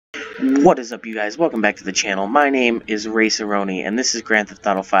What is up, you guys? Welcome back to the channel. My name is RaceARoni, and this is Grand Theft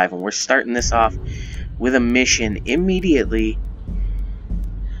Auto 5, and we're starting this off with a mission immediately,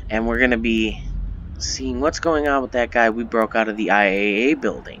 and we're gonna be seeing what's going on with that guy we broke out of the IAA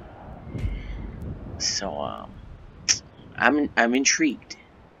building. So, I'm intrigued.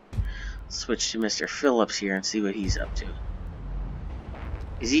 Switch to Mr. Phillips here and see what he's up to.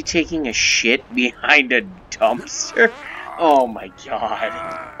 Is he taking a shit behind a dumpster? Oh my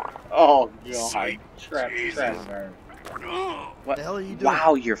god. Oh god. Trevor. What the hell are you doing?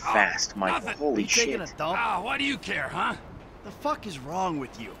 Wow, you're fast, Michael. Holy shit. Taking a dump? Why do you care, huh? The fuck is wrong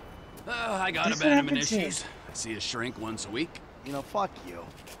with you? I got abandonment issues. I see a shrink once a week. You know, fuck you.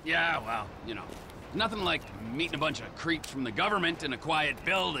 Yeah, well, you know, nothing like meeting a bunch of creeps from the government in a quiet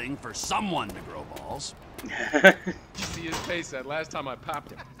building for someone to grow balls. You see his face that last time I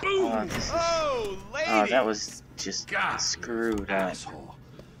popped him. Boom! Oh, that was just screwed up. Asshole.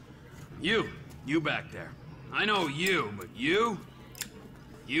 You back there. I know you, but you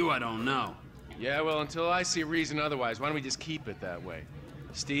I don't know. Yeah, well, until I see reason otherwise, why don't we just keep it that way?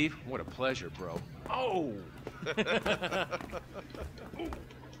 Steve, what a pleasure, bro. Oh!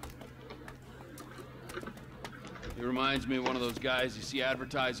 He reminds me of one of those guys you see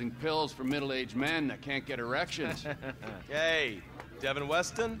advertising pills for middle-aged men that can't get erections. Hey, Devin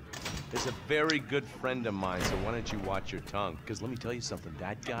Weston is a very good friend of mine, so why don't you watch your tongue? Because let me tell you something,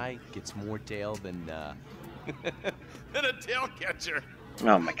 that guy gets more tail than, than a tail catcher.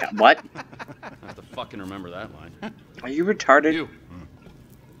 Oh my god, what? I have to fucking remember that line. Are you retarded? You.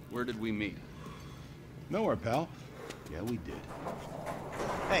 Where did we meet? Nowhere, pal. Yeah, we did.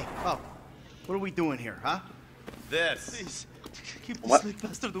 Hey, Pop, what are we doing here, huh? This. Please, keep What? this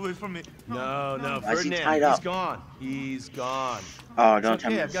bastard away from me. No, Why is he Ferdinand, tied he's up? gone. He's gone. Oh, don't It's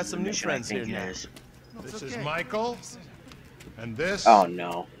tell me okay, this I've got is some the new mission friends I think here it now. is. This is Michael. And this. Oh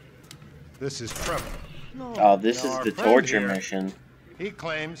no. This is Trevor. No. Oh, this is our the friend torture here. mission. He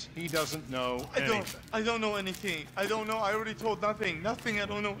claims he doesn't know anything. I don't know anything. I don't know. I already told nothing. Nothing. I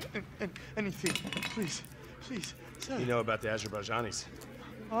don't know anything. Please, sir. You know about the Azerbaijanis.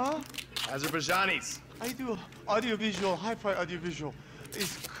 Huh? Azerbaijanis. I do audiovisual, hi-fi audiovisual.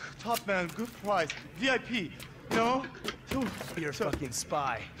 It's top man, good price, VIP. You know? You're a fucking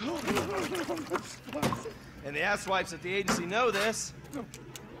spy. And the asswipes at the agency know this.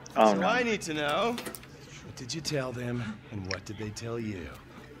 Oh So no. I need to know. What did you tell them, and what did they tell you?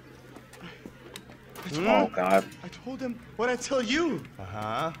 Oh god. I told them what I tell you.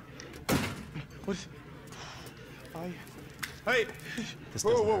 Uh-huh. What? Hey. This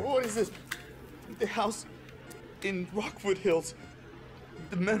Whoa, doesn't whoa, hurt. what is this? The house in Rockwood Hills.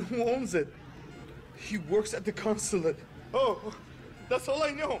 The man who owns it. He works at the consulate. Oh, that's all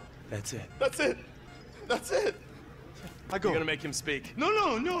I know. That's it. That's it. That's it. I go. You're gonna make him speak. No.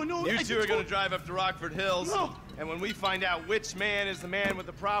 You I two are gonna told- drive up to Rockford Hills. No. And when we find out which man is the man with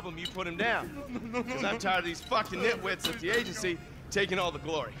the problem, you put him down. Because I'm tired of these fucking nitwits at the agency taking all the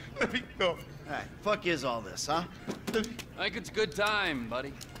glory. Let me go. Alright, fuck is all this, huh? I think it's a good time,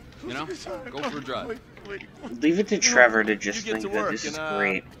 buddy. You know, go for a drive. Wait. Leave it to Trevor to just You get think to that work this is and,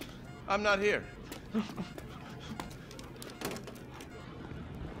 great. I'm not here.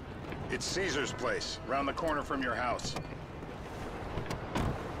 It's Caesar's place, round the corner from your house.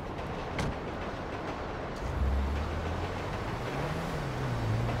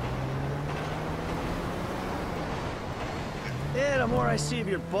 Yeah, the more I see of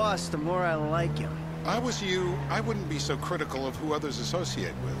your boss, the more I like him. If I was you, I wouldn't be so critical of who others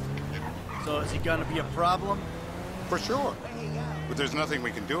associate with. So is he gonna be a problem? For sure. But there's nothing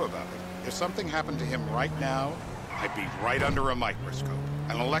we can do about it. If something happened to him right now, I'd be right under a microscope.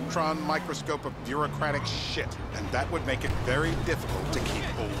 An electron microscope of bureaucratic shit. And that would make it very difficult to keep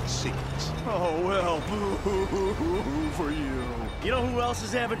old secrets. Oh, well, boo-hoo-hoo-hoo for you. You know who else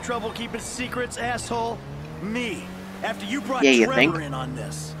is having trouble keeping secrets, asshole? Me. After you brought Yeah, you Trevor think? in on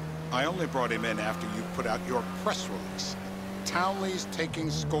this. I only brought him in after you put out your press release. Townley's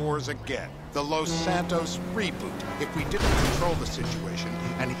taking scores again. The Los Santos reboot. If we didn't control the situation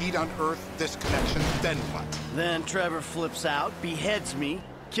and he'd unearthed this connection, then what? Then Trevor flips out, beheads me,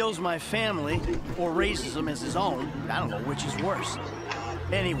 kills my family, or raises them as his own. I don't know which is worse.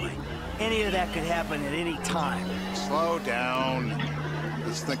 Anyway, any of that could happen at any time. Slow down.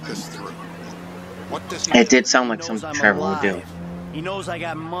 Let's think this through. What does he It did sound He like knows something I'm Trevor would do. alive. He knows I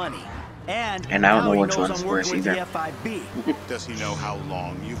got money. And And I don't now know he which knows one's I'm worse working with either. the FIB. Does he know how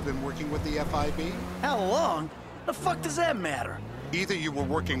long you've been working with the FIB? How long? The fuck does that matter? Either you were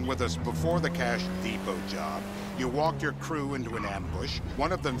working with us before the Cash Depot job, you walked your crew into an ambush,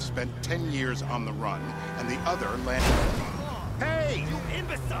 one of them spent 10 years on the run, and the other landed. Hey, you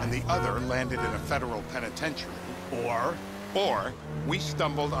imbecile! And the other landed in a federal penitentiary. Or we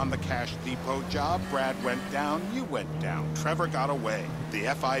stumbled on the cash depot job, Brad went down, you went down, Trevor got away. The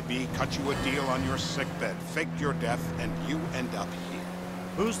FIB cut you a deal on your sickbed, faked your death, and you end up here.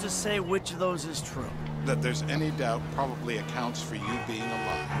 Who's to say which of those is true? That there's any doubt probably accounts for you being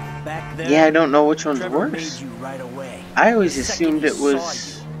alive. Back then, Yeah, I don't know which one's Trevor worse. made you right away. I always The second assumed he it saw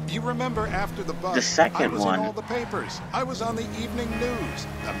was... You remember after the bust, The second I was one. in all the papers. I was on the evening news.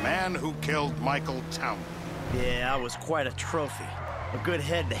 The man who killed Michael Townley. Yeah, I was quite a trophy. A good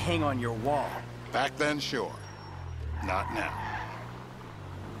head to hang on your wall. Back then, sure. Not now.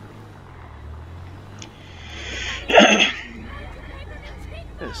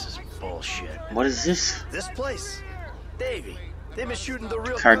 This is bullshit. What is this? This place? Davey, they've been shooting the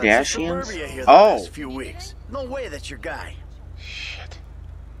real Kardashians? Suburbia here the Oh. last few weeks. No way that's your guy. Shit.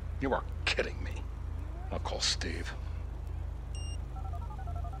 You are kidding me. I'll call Steve.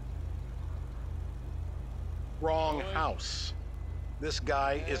 Wrong house. This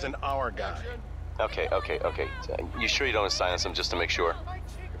guy isn't our guy. Okay. You sure you don't silence him just to make sure?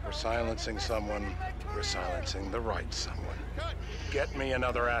 If we're silencing someone, we're silencing the right someone. Get me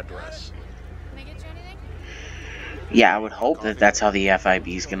another address. Can I get you anything? Yeah, I would hope that that's how the FIB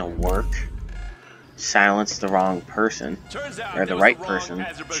is gonna work. Silence the wrong person. Turns out Or the there was right wrong person.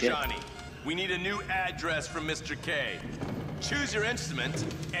 Azerbaijani. We need a new address from Mr. K. Choose your instrument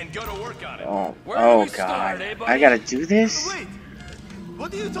and go to work on it. Oh, Where do oh we god. start, eh, buddy? I gotta do this? Wait!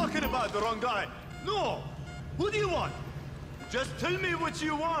 What are you talking about, the wrong guy? No! Who do you want? Just tell me what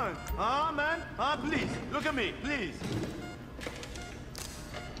you want. Huh, man? Huh, please. Look at me, please.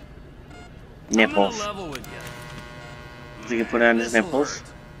 Nipples. I'm gonna level with you. So you can put it on his This'll nipples? hurt.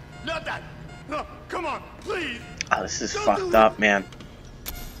 Not that. No, come on, please. Oh, this is Don't fucked do up, man.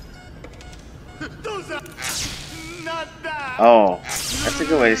 Don't that. Not that. Oh, that's a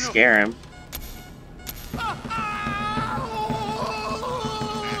good way to scare him.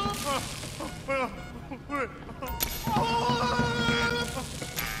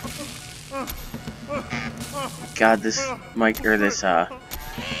 God, this mic or this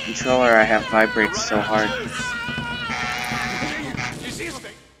controller I have vibrates so hard.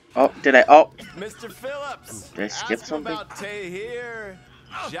 Oh, did I? Oh, Mr. Phillips. did I skip something? Tahir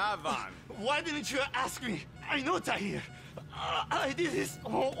Javan. Why didn't you ask me? I know Tahir. I did his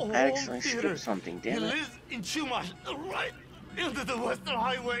whole I actually theater. skipped something, He damn it. lives in Chumash, right into the Western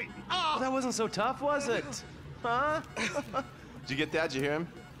Highway. That wasn't so tough, was it? Huh? Did you get that? Did you hear him?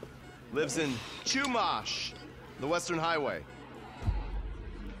 Lives in Chumash, the Western Highway.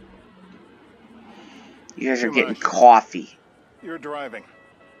 You guys are Too getting much. coffee. You're driving.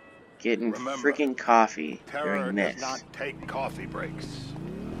 Getting Remember, freaking coffee Terror during does this. not take coffee breaks.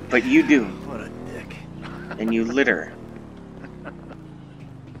 But you do. What a dick. And you litter.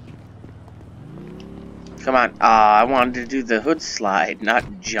 Come on. I wanted to do the hood slide,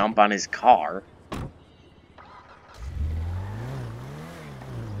 not jump on his car.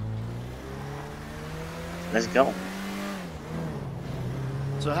 Let's go.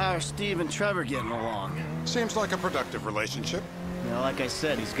 So how are Steve and Trevor getting along? Seems like a productive relationship. You know, like I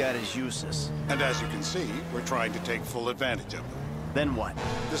said, he's got his uses. And as you can see, we're trying to take full advantage of them. Then what?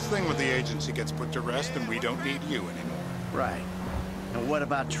 This thing with the agency gets put to rest and we don't need you anymore. Right. And what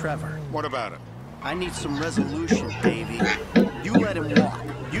about Trevor? What about him? I need some resolution, Davey. You let him walk.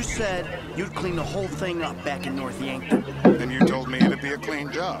 You said you'd clean the whole thing up back in North Yankton. And you told me it'd be a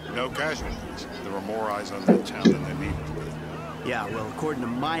clean job, no casualties. There were more eyes on that town than there needed to be. Yeah, well, according to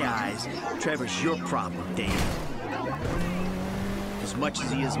my eyes, Trevor's your problem, Davey. As much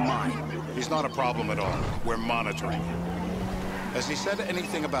as he is mine. He's not a problem at all. We're monitoring him. Has he said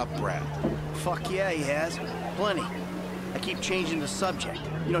anything about Brad? Fuck yeah, he has. Plenty. I keep changing the subject.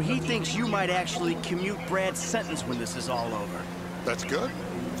 You know, he thinks you might actually commute Brad's sentence when this is all over. That's good.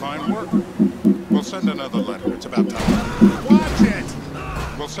 Fine work. We'll send another letter. It's about time. Watch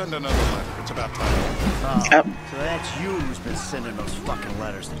it! We'll send another letter. It's about time. Oh, Yep. so that's you who's been sending those fucking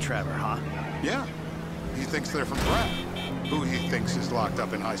letters to Trevor, huh? Yeah. He thinks they're from Brad, who he thinks is locked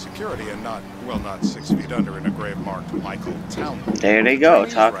up in high security and not, well, not 6 feet under in a grave marked Michael Townley. There they go,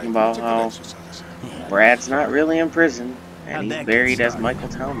 He's talking right. about It's a good how exercise. Brad's not really in prison, and How'd he's that buried get as started? Michael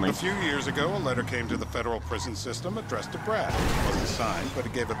Townley. A few years ago, a letter came to the federal prison system addressed to Brad. It wasn't signed, but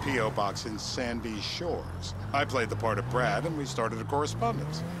it gave a P.O. box in Sandy Shores. I played the part of Brad, and we started a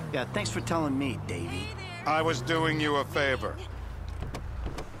correspondence. Yeah, thanks for telling me, Davey. I was doing you a favor.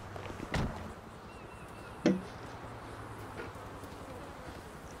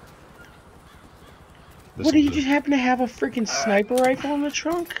 What, did you just happen to have a freaking sniper rifle in the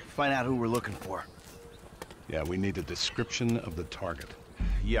trunk? Find out who we're looking for. Yeah, we need a description of the target.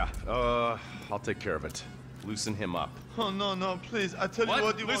 Yeah, I'll take care of it. Loosen him up. Oh, no, no, please. I tell you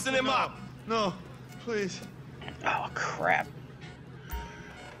what you Loosen want him to up! know. No, please. Oh, crap.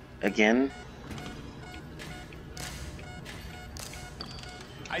 Again?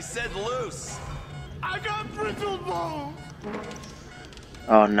 I said loose! I got brittle bones!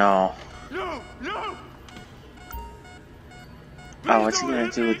 Oh, no. No, no! Oh, what's he gonna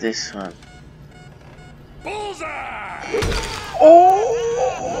do with this one? Bullseye! Oh!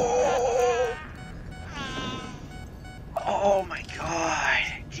 Oh my god.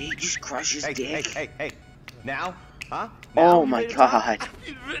 Did he just crush his dick? Hey. Now? Huh? Oh my god. I've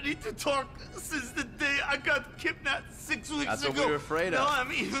been ready to talk since the day I got kidnapped 6 weeks That's ago. what we were afraid of. Now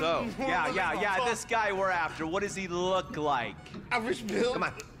I'm even So, more yeah, talk. this guy we're after, what does he look like? Average build. Come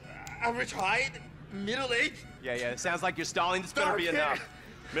on. Average height. Middle age. Yeah, it sounds like you're stalling. This better be Dark enough. hair.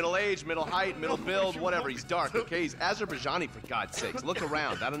 Middle age, middle height, middle build, whatever. He's dark, okay? He's Azerbaijani, for God's sakes. Look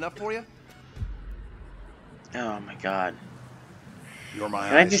around. That enough for you? Oh my god. You're my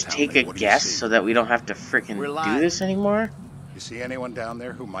Can I eyes, just tell take me, a what do you guess see? so that we don't have to freaking We're do live. this anymore? You see anyone down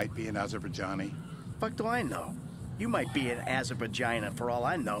there who might be an Azerbaijani? Fuck do I know? You might be an Azerbaijana for all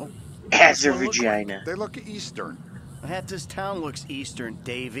I know. Azerbaijana. They look Eastern. Half this town looks Eastern,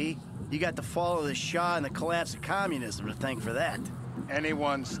 Davy. You got the fall of the Shah and the collapse of communism to thank for that.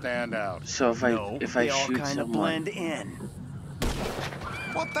 Anyone stand out? So if No, I they all shoot kind of someone, blend in.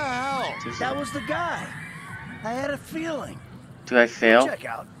 What the hell? That was the guy. I had a feeling. do I fail? Check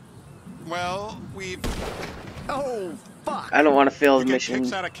out. Well, we've Oh, fuck. I don't want to fail the get mission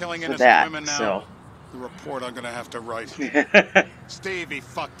kicks out of killing for innocent that. women now. So The report I'm gonna have to write. Steve, he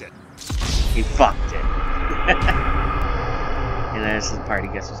fucked it. he fucked it. And as the party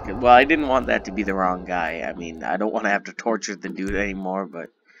guess was good. Well, I didn't want that to be the wrong guy. I mean, I don't want to have to torture the dude anymore, but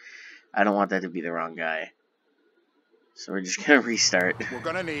I don't want that to be the wrong guy. So we're just gonna restart. We're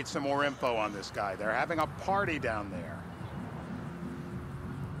gonna need some more info on this guy. They're having a party down there.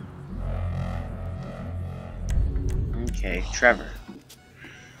 Okay, Trevor.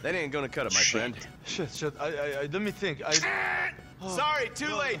 That ain't gonna cut it, my friend. Shit. Let me think. Sorry,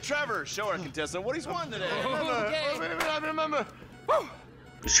 too late. Trevor, show our contestant what he's won today. I remember.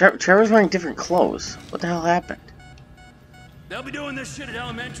 Trevor's wearing different clothes. What the hell happened? They'll be doing this shit at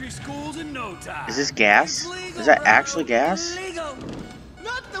elementary schools in no time. Is this gas? Is that actually gas? Legal.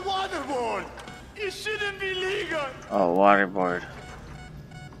 Not the waterboard. It shouldn't be legal. Oh, waterboard.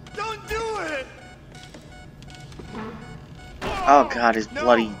 Don't do it. Oh god, his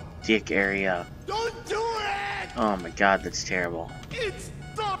bloody dick area. Don't do it. Oh my god, that's terrible. It's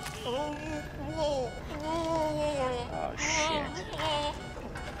stop. Oh shit.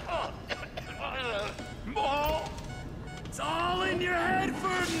 It's all in your head,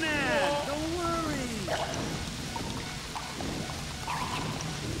 Ferdinand. Don't worry.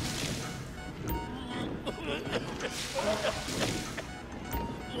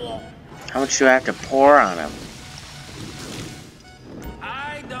 How much do I have to pour on him?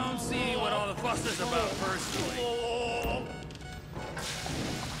 I don't see what all the fuss is about personally.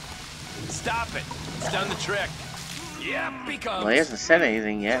 Stop it. It's done the trick. Yep, because Well, he hasn't said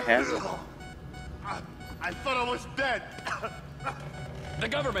anything yet, has he? I thought I was dead. the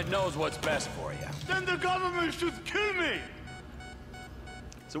government knows what's best for you. Then the government should kill me.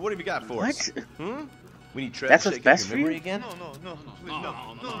 So what have you got for us? What? We need Trev That's what's shaking best your for you? memory again? No, please,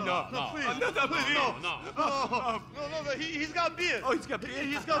 no, please. He's got beer. Oh, he's got beer?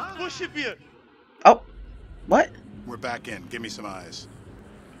 He's got bushy beer. Oh, what? We're back in. Give me some eyes.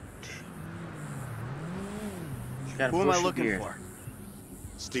 You got a Who am I bushy looking beard. for?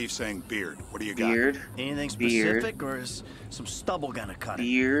 Steve saying beard. What do you got? Beard. Anything Beard. specific, or is some stubble gonna cut it?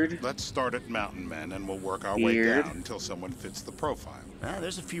 Beard. Let's start at Mountain Men, and we'll work our Beard. way down until someone fits the profile.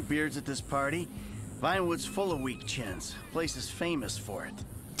 There's a few beards at this party. Vinewood's full of weak chins. Place is famous for it.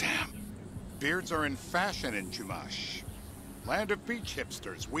 Damn. Beards are in fashion in Chumash. Land of beach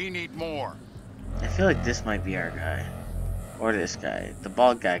hipsters. We need more. I feel like this might be our guy. Or this guy. The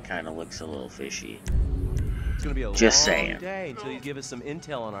bald guy kind of looks a little fishy. It's gonna be a Just long saying. day until you give us some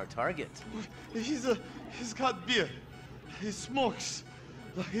intel on our target. He's got beer. He smokes.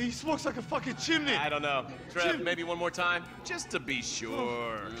 He smokes like a fucking chimney. I don't know. Trev, maybe one more time? Just to be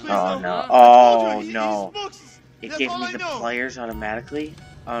sure. Please, Oh no. no. I Oh told you, no. He smokes. It That's gave all me I the know. players automatically?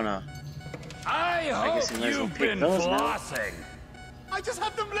 Oh no. I hope guess he might as well you've pick been those now. flossing. I just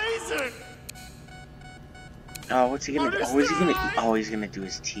have them lasered. Oh, what's he gonna do? Are they Oh, is he gonna? still alive? Oh, he's gonna do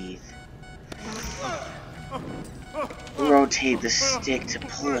his teeth. Rotate the stick to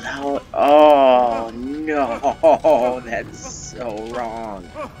pull it out. Oh no, that's so wrong.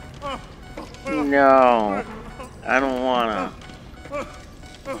 No. I don't wanna.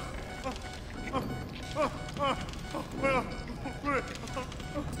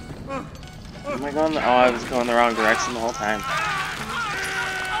 Am I going? Oh, I was going the wrong direction the whole time.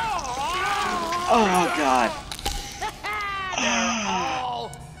 Oh God.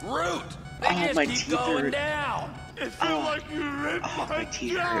 All root. They just my keep teeth going hurt. down. It feels like you ripped my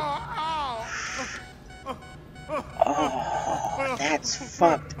teeth jaw. Oh, that's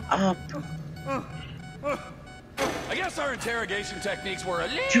fucked up. I guess our interrogation techniques were a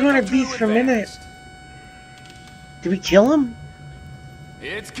little 200 too beats per minute. advanced. Did we kill him?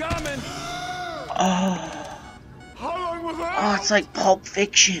 It's coming. Oh. How long was that? Oh, it's like Pulp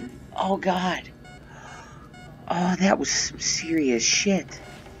Fiction. Oh God. Oh, that was some serious shit.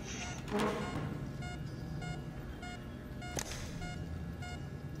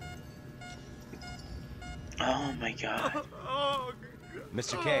 Oh my God.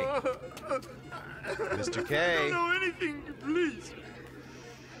 Mr. K. Mr. K. I don't know anything, please.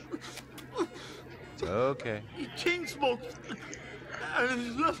 It's okay. He chain smokes and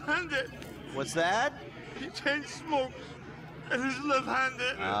he's left-handed. What's that? He chain smokes and he's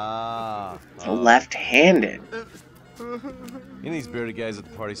left-handed. Ah. Left-handed. You know these bearded guys at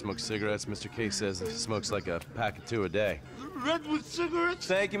the party smoke cigarettes? Mr. K says he smokes like a pack of 2 a day. Redwood cigarettes?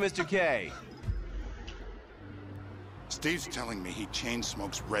 Thank you, Mr. K. Steve's telling me he chain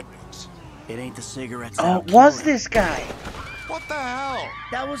smokes redwoods. It ain't the cigarettes. Oh, that'll it was kill him. this guy? What the hell?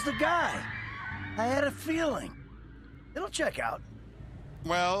 That was the guy. I had a feeling. It'll check out.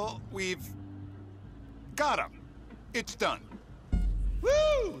 Well, we've got him. It's done.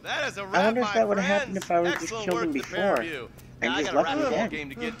 Woo! That is a wrap, I wonder if my that would have friends. happened if I would just Excellent killed work him to the pair of before. you. And Now I just got a left him racquetball dead. game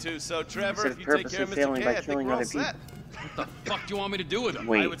to get to, so Trevor, Instead if of you take care purposely of Mr. failing K, by I think killing we're all other set. What the fuck do you want me to do with him?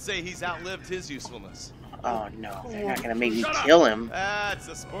 Wait. I would say he's outlived his usefulness. Oh no, they're not gonna make me Shut up. kill him. That's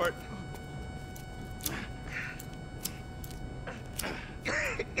a sport.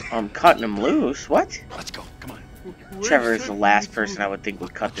 I'm cutting him loose. What? Let's go. Come on. Trevor is the last person I would think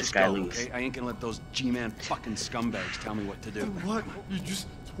would cut this Just guy go, loose. okay? I ain't gonna let those G-man fucking scumbags tell me what to do. What? You just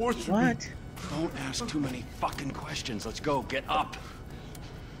tortured me. What? Don't ask too many fucking questions. Let's go. Get up.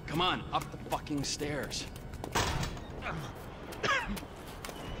 Come on, up the fucking stairs.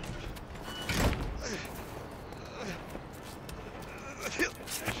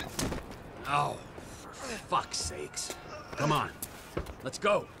 Oh, for fuck's sakes. Come on. Let's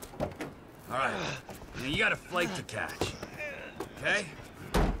go. All right. Now you got a flight to catch. Okay?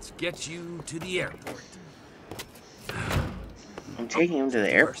 Let's get you to the airport. I'm taking him to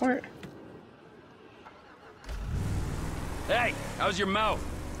the airport? Hey, how's your mouth?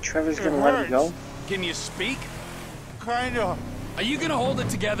 Trevor's gonna let him go? Can you speak? Kinda. Are you gonna hold it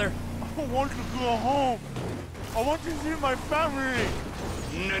together? I want to go home. I want to see my family.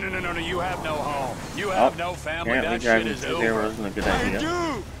 No, you have no home. You have no family. Apparently That shit driving is through there over. wasn't a good I idea.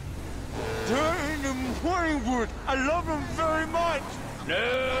 do. They're in the Morningwood. I love them very much.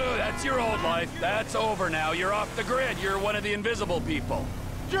 No, that's your old life. That's over now. You're off the grid. You're one of the invisible people.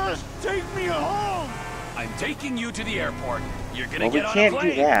 Just take me home. I'm taking you to the airport. You're gonna Well, we get on a can't plane.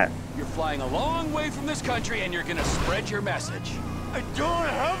 do that. You're flying a long way from this country and you're gonna spread your message. I don't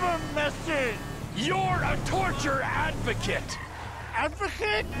have a message. You're a torture advocate.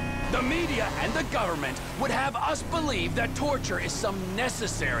 Advocate? The media and the government would have us believe that torture is some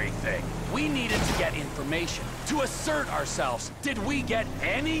necessary thing. We needed to get information, to assert ourselves. Did we get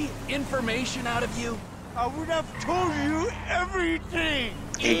any information out of you? I would have told you everything.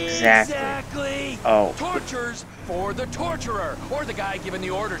 Exactly. Oh. Torture's for the torturer, or the guy giving the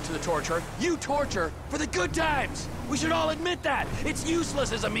order to the torturer. You torture for the good times. We should all admit that. It's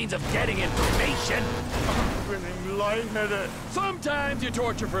useless as a means of getting information. I'm feeling lightheaded. Sometimes you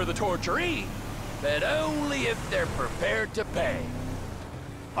torture for the torturee, but only if they're prepared to pay.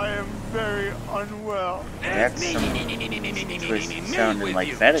 I am very unwell. That's some twist sounding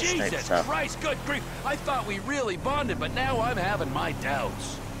like fetish type Jesus stuff. Christ, good grief. I thought we really bonded, but now I'm having my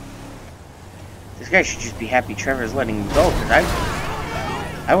doubts. This guy should just be happy Trevor's letting him go, because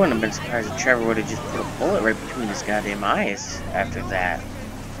I wouldn't have been surprised if Trevor would have just put a bullet right between his goddamn eyes after that.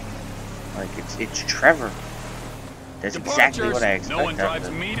 Like, it's Trevor. That's exactly what I expected. No one drives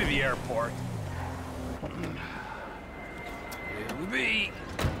me to the airport. Here we be.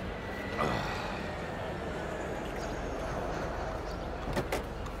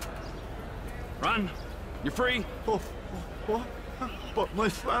 Run. You're free. Oh, what? But my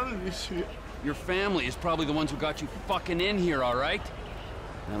family's here. Your family is probably the ones who got you fucking in here, all right?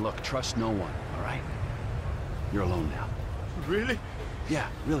 Now look, trust no one, all right? You're alone now. Really? Yeah,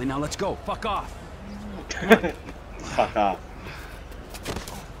 really. Now let's go. Fuck off. Fuck off.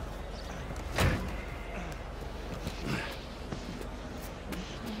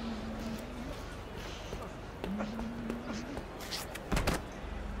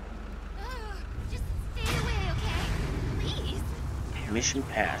 Mission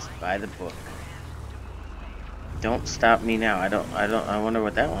passed. By the book. Don't stop me now. I wonder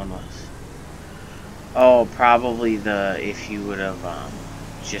what that one was. Oh, probably the, if you would have,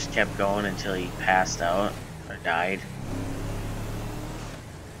 just kept going until he passed out or died.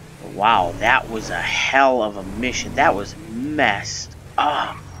 Wow, that was a hell of a mission. That was messed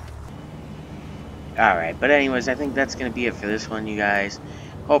up. Alright, but anyways, I think that's going to be it for this one, you guys.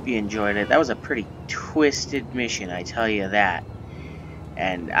 Hope you enjoyed it. That was a pretty twisted mission, I tell you that.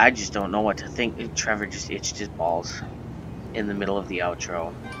 And I just don't know what to think. Trevor just itched his balls in the middle of the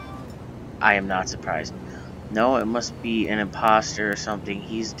outro. I am not surprised. No, it must be an imposter or something.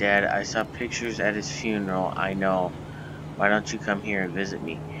 He's dead. I saw pictures at his funeral. I know. Why don't you come here and visit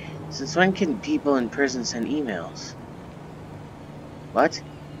me? Since when can people in prison send emails? What?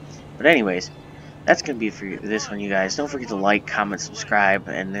 But anyways, that's going to be it for this one, you guys. Don't forget to like, comment, subscribe,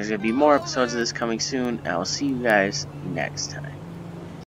 and there's going to be more episodes of this coming soon. I will see you guys next time.